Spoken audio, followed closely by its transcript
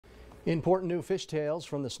Important new fish tales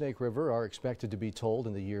from the Snake River are expected to be told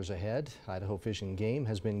in the years ahead. Idaho Fish and Game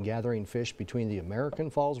has been gathering fish between the American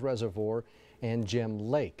Falls Reservoir and Gem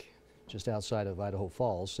Lake, just outside of Idaho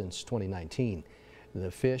Falls, since 2019. The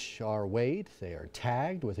fish are weighed, they are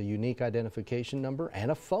tagged with a unique identification number and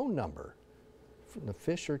a phone number. The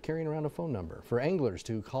fish are carrying around a phone number for anglers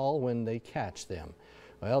to call when they catch them.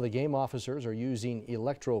 Well, the game officers are using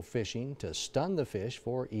electrofishing to stun the fish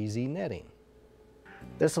for easy netting.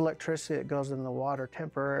 This electricity that goes in the water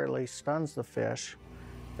temporarily stuns the fish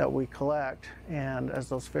that we collect, and as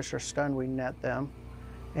those fish are stunned, we net them.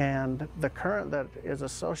 And the current that is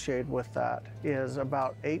associated with that is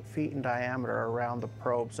about 8 feet in diameter around the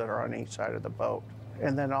probes that are on each side of the boat,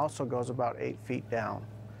 and then also goes about 8 feet down.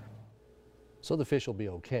 So the fish will be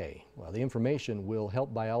okay. Well, the information will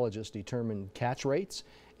help biologists determine catch rates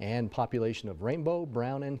and population of rainbow,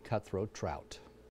 brown, and cutthroat trout.